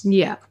house.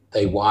 Yeah.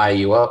 They wire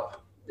you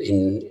up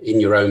in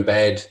your own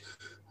bed,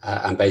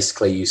 and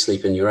basically you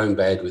sleep in your own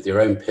bed with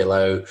your own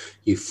pillow.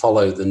 You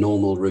follow the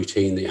normal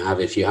routine that you have.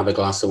 If you have a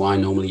glass of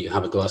wine, normally you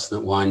have a glass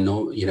of wine.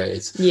 So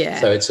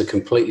it's a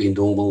completely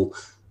normal.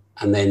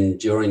 And then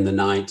during the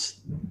night,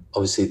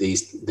 obviously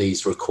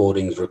these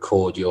recordings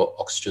record your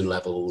oxygen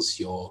levels,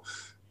 your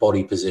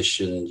body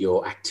position,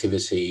 your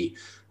activity,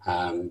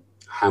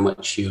 how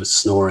much you're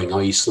snoring.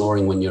 Are you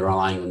snoring when you're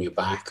lying on your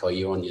back? Are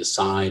you on your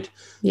side?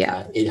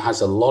 Yeah. It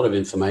has a lot of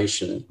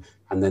information.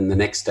 And then the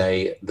next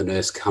day, the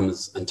nurse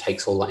comes and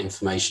takes all that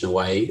information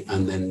away,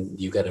 and then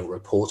you get a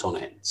report on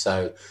it.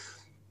 So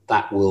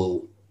that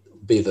will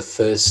be the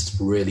first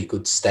really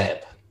good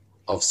step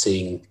of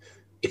seeing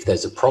if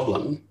there's a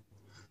problem.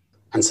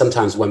 And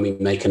sometimes when we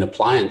make an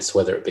appliance,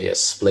 whether it be a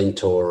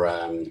splint or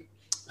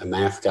a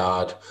mouth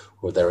guard,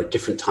 or there are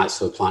different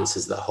types of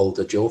appliances that hold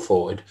the jaw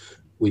forward,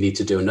 we need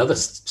to do another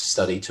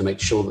study to make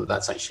sure that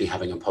that's actually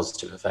having a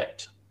positive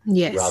effect.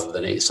 Yes. Rather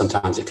than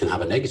sometimes it can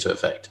have a negative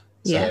effect.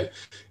 Yeah. So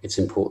it's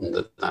important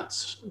that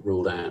that's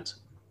ruled out.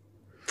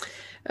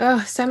 Oh,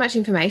 so much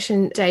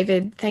information,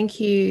 David. Thank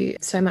you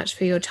so much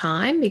for your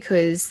time,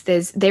 because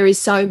there is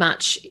so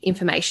much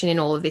information in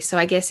all of this. So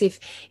I guess if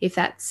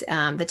that's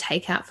the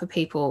takeout for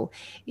people,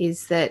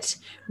 is that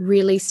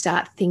really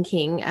start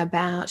thinking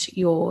about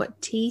your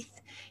teeth,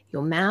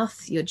 your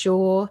mouth, your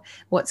jaw,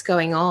 what's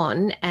going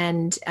on,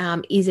 and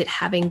is it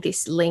having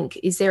this link?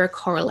 Is there a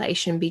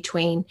correlation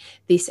between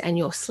this and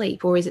your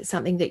sleep, or is it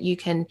something that you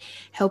can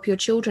help your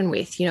children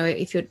with?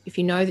 If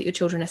you know that your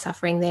children are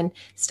suffering, then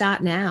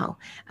start now,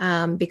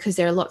 because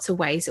there are lots of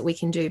ways that we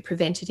can do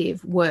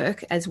preventative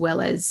work, as well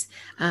as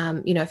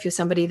if you're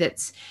somebody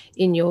that's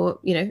in your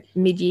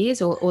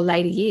mid-years or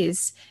later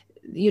years,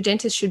 your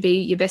dentist should be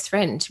your best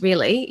friend,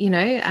 really.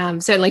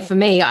 Certainly for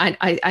me,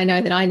 I know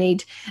that I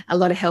need a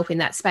lot of help in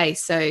that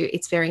space. So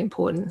it's very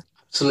important.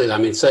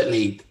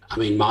 Absolutely.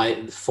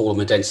 My form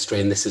of dentistry,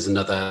 and this is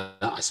another,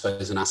 I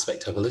suppose, an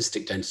aspect of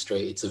holistic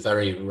dentistry, it's a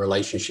very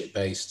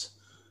relationship-based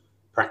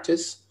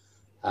practice.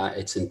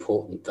 It's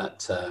important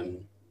that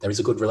there is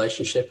a good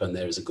relationship and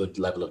there is a good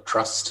level of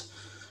trust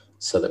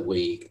so that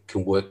we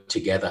can work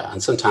together.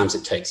 And sometimes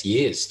it takes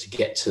years to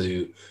get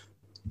to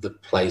the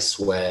place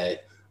where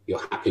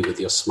you're happy with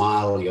your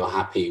smile, you're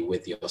happy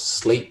with your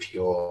sleep,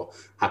 you're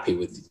happy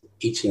with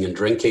eating and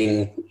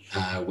drinking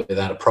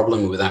without a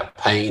problem, without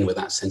pain,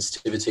 without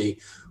sensitivity.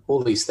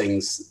 All these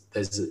things,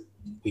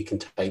 we can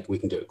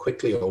do it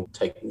quickly, or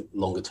take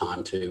longer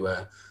time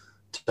to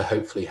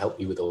hopefully help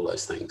you with all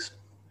those things.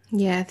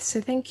 Yeah,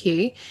 so thank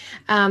you.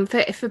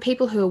 For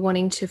people who are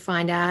wanting to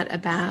find out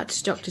about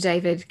Dr.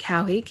 David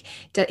Cowhig,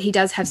 he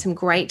does have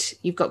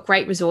you've got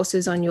great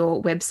resources on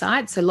your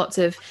website. So lots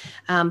of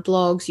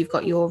blogs, you've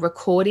got your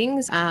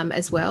recordings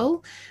as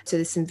well. So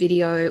there's some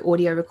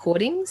audio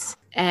recordings.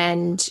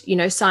 And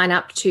sign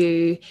up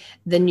to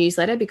the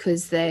newsletter,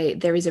 because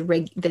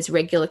there's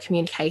regular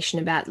communication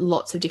about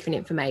lots of different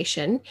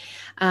information.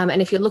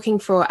 And if you're looking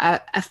for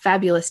a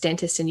fabulous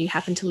dentist and you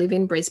happen to live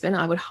in Brisbane,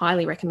 I would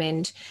highly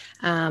recommend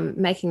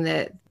making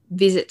the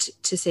visit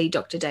to see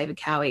Dr. David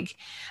Cowhig.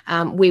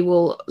 We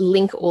will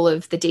link all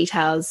of the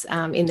details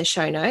in the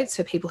show notes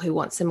for people who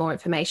want some more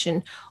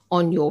information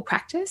on your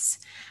practice.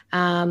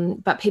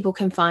 But people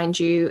can find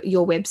you.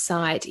 Your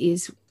website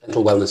is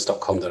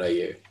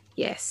dentalwellness.com.au.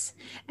 Yes.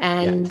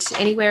 And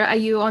anywhere, are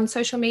you on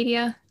social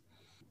media?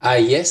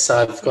 Yes,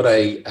 I've got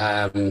a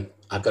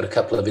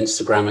couple of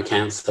Instagram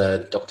accounts,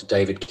 Dr.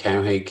 David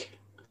Cowhig,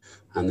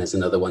 and there's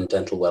another one,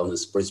 Dental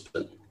Wellness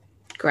Brisbane.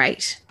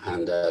 Great.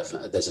 And there's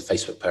a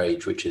Facebook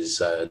page, which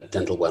is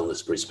Dental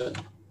Wellness Brisbane.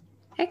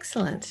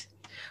 Excellent.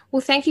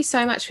 Well, thank you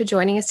so much for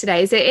joining us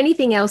today. Is there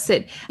anything else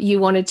that you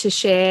wanted to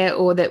share,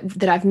 or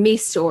that I've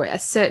missed, or a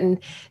certain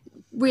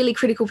really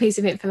critical piece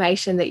of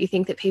information that you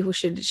think that people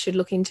should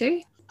look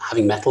into?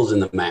 Having metals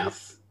in the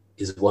mouth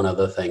is one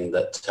other thing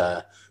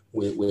that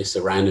we're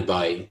surrounded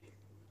by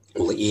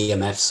all the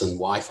EMFs and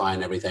Wi-Fi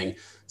and everything.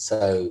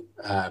 So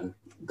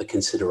the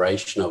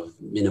consideration of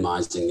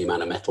minimizing the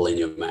amount of metal in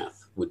your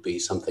mouth would be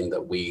something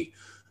that we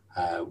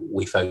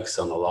focus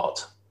on a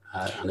lot,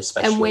 and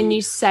especially. And when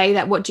you say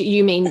that, what do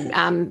you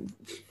mean?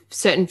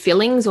 Certain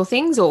fillings or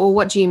things, or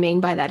what do you mean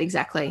by that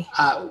exactly?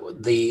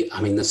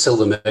 The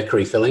silver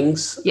mercury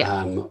fillings.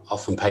 Yeah.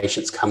 Often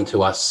patients come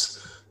to us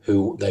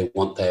who they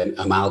want their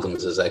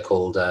amalgams, as they're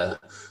called,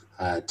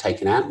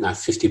 taken out. Now,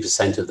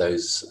 50% of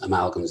those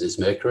amalgams is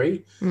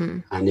mercury.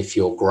 And if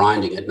you're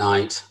grinding at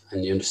night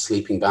and you're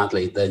sleeping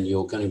badly, then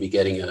you're going to be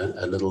getting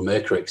a little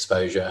mercury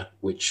exposure,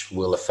 which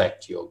will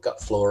affect your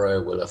gut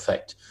flora,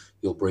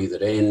 you'll breathe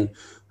it in,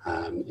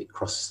 it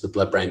crosses the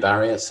blood-brain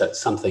barrier. So it's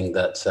something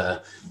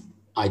that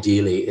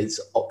ideally is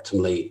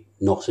optimally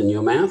not in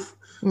your mouth.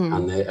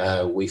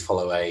 And we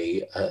follow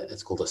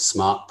it's called a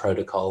SMART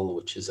protocol,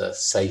 which is a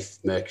safe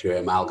mercury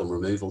amalgam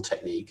removal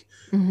technique,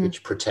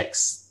 which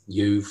protects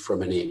you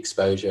from any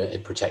exposure.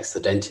 It protects the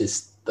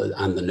dentist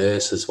and the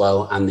nurse as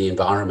well, and the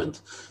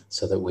environment,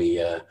 so that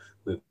we're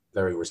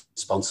very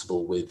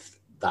responsible with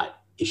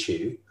that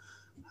issue.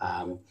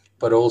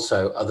 But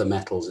also other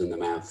metals in the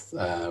mouth,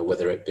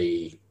 whether it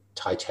be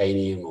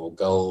titanium or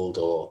gold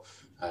or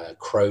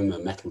chrome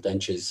and metal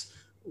dentures,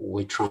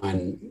 we try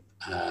and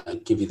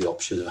give you the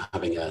option of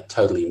having a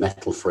totally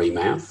metal-free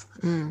mouth.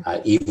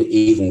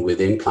 Even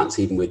with implants,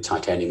 even with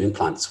titanium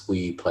implants,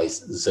 we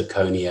place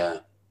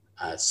zirconia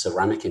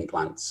ceramic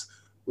implants,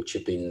 which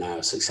have been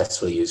now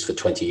successfully used for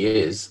 20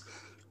 years.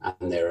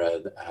 And they're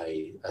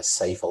a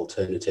safe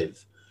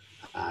alternative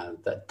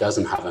that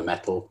doesn't have a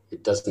metal,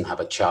 it doesn't have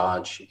a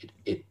charge,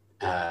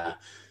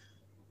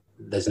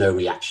 there's no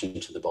reaction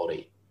to the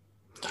body.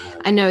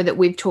 I know that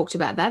we've talked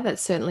about that.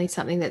 That's certainly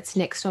something that's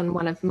next on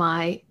one of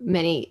my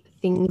many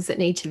things that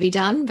need to be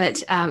done,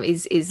 but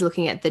is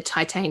looking at the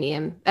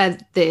titanium,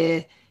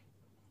 zirconia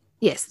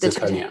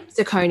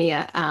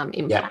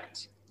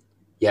implant.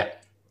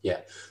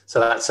 Yeah. So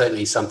that's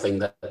certainly something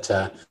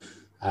that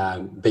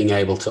being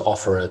able to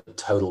offer a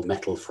total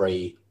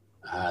metal-free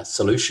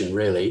solution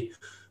really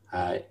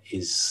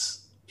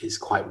is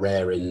quite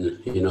rare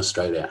in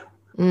Australia.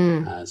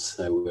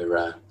 So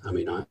we're,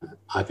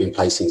 I've been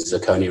placing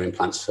zirconia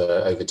implants for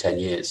over 10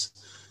 years,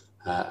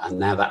 and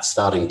now that's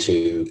starting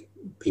to,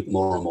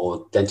 more and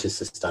more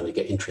dentists are starting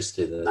to get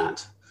interested in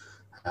that.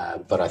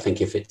 But I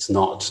think if it's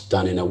not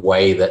done in a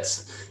way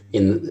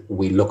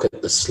we look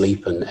at the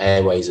sleep and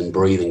airways and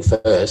breathing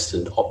first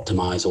and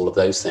optimize all of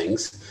those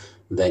things,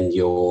 then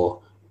you're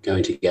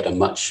going to get a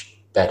much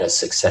better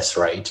success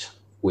rate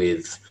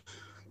with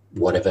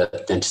whatever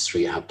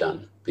dentistry you have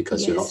done,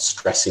 because you're not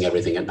stressing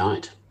everything at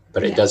night.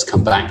 But it does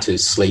come back to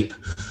sleep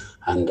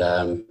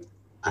and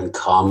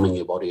calming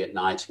your body at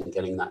night and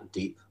getting that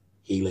deep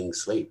healing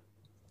sleep.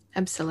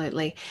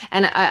 Absolutely.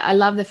 And I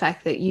love the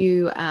fact that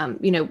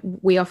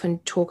we often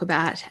talk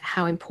about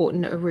how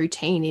important a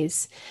routine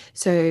is.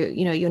 So,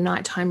 your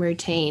nighttime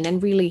routine,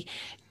 and really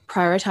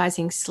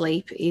prioritizing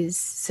sleep is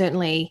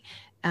certainly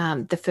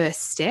the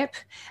first step.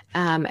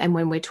 And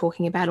when we're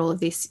talking about all of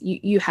this,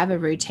 you have a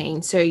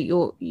routine. So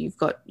you've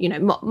got,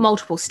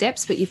 multiple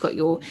steps, but you've got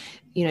your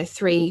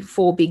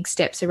 3-4 big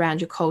steps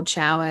around your cold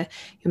shower,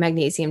 your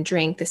magnesium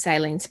drink, the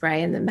saline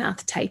spray, and the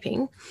mouth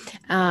taping.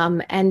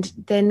 And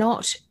they're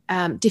not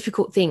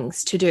difficult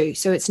things to do.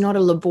 So it's not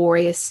a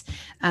laborious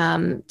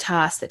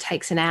task that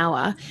takes an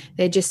hour.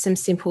 They're just some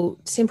simple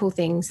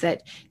things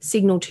that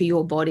signal to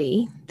your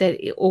body that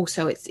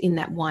it's in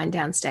that wind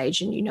down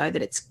stage, and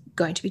that it's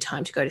going to be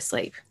time to go to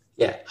sleep.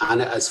 Yeah,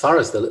 and as far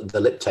as the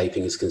lip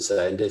taping is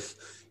concerned,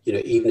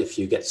 even if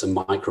you get some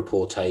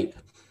micropore tape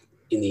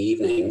in the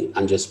evening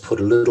and just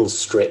put a little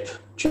strip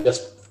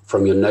just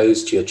from your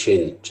nose to your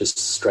chin, just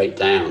straight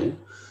down,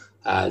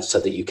 so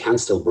that you can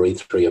still breathe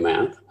through your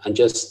mouth, and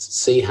just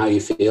see how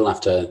you feel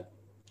after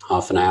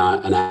half an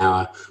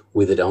hour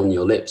with it on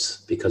your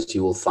lips, because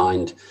you will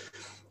find,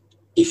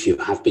 if you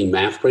have been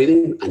mouth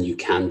breathing and you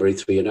can breathe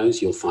through your nose,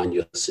 you'll find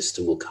your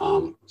system will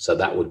calm. So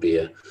that would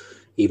be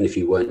even if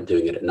you weren't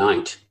doing it at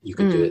night, you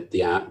could do it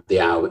the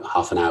hour,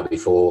 half an hour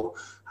before,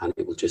 and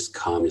it will just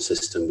calm your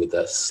system with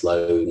that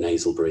slow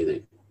nasal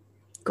breathing.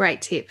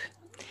 Great tip.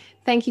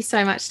 Thank you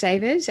so much,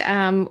 David.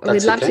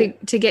 We'd love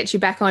to get you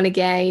back on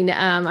again.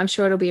 I'm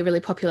sure it'll be a really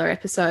popular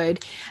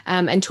episode,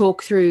 and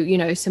talk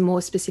through, some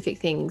more specific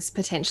things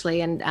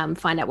potentially, and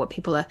find out what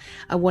people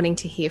are wanting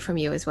to hear from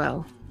you as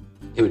well.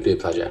 It would be a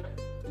pleasure.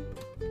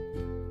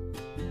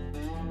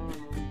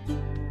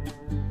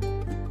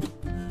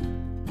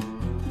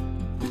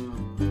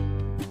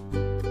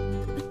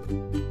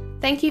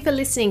 Thank you for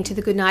listening to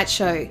The Goodnight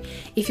Show.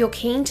 If you're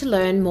keen to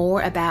learn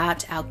more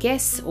about our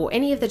guests or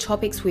any of the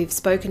topics we've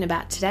spoken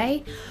about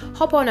today,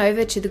 hop on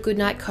over to the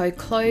Goodnight Co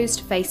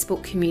closed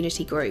Facebook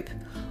community group,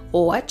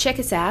 or check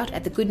us out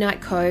at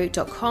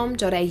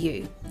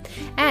thegoodnightco.com.au.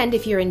 And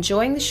if you're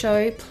enjoying the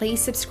show, please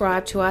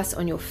subscribe to us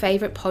on your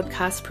favourite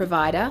podcast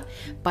provider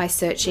by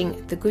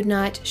searching The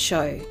Goodnight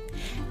Show.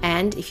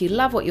 And if you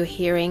love what you're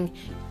hearing,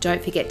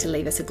 don't forget to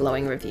leave us a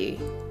glowing review.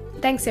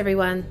 Thanks,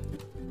 everyone.